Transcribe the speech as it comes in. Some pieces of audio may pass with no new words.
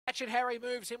Hatchet Harry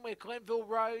moves in with Glenville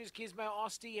Rose, Gizmo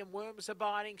Osty and Worms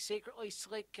Abiding, Secretly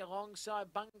Slick alongside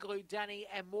Bungaloo Danny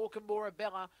and Morecambe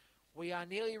Bella. We are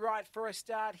nearly right for a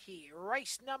start here.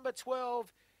 Race number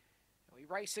 12. We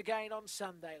race again on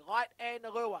Sunday. Light and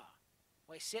Lure.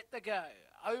 We're set to go.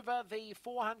 Over the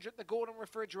 400, the Gordon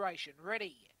Refrigeration.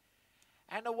 Ready.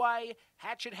 And away,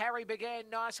 Hatchet Harry began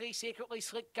nicely. Secretly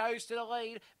Slick goes to the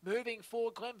lead. Moving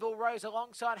forward, Glenville Rose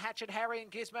alongside Hatchet Harry and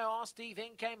Gizmo Osty.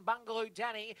 Then came Bungaloo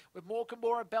Danny with Morecambe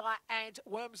Bella and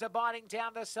Worms Abiding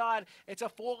down the side. It's a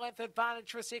 4-length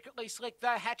advantage for Secretly Slick,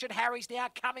 though. Hatchet Harry's now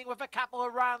coming with a couple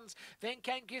of runs. Then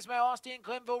came Gizmo Osty and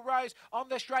Glenville Rose on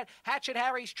the straight. Hatchet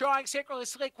Harry's trying. Secretly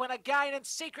Slick win again, and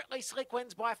Secretly Slick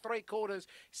wins by 3/4.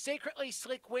 Secretly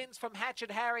Slick wins from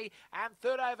Hatchet Harry, and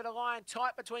third over the line,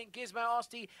 tight between Gizmo Osty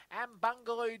and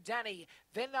Bungaloo Danny.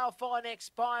 Then they'll follow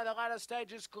next by the latter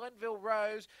stages Glenville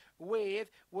Rose with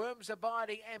Worms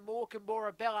Abiding and Morecambe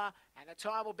Bella, and the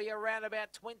time will be around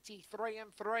about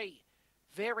 23-3.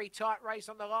 Very tight race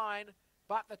on the line,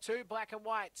 but the two black and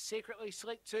white, Secretly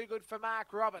Slick, too good for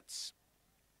Mark Roberts.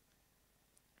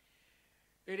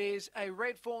 It is a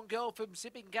Red Fawn Girl from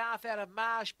Zipping Garth out of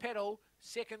Marsh Pedal.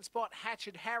 Second spot,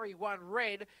 Hatchet Harry won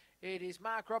red. It is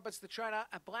Mark Roberts, the trainer,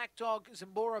 a Black Dog,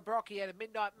 Zambora Brocky out of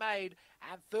Midnight Maid.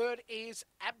 And third is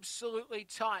absolutely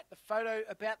tight. The photo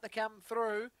about to come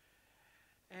through.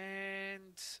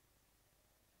 And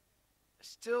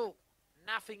still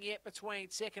nothing yet between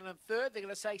second and third. They're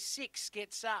going to say 6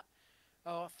 gets up.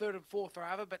 Oh, third and fourth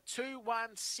rather, but 2,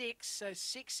 1, 6. So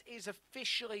 6 is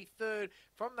officially third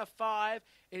from the 5.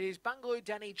 It is Bungaloo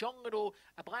Danny, John Little,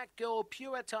 a Black Girl,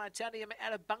 Pure Titanium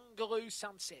out of Bungaloo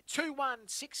Sunset. 2, 1,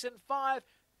 6 and 5.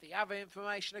 The other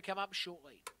information to come up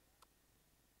shortly.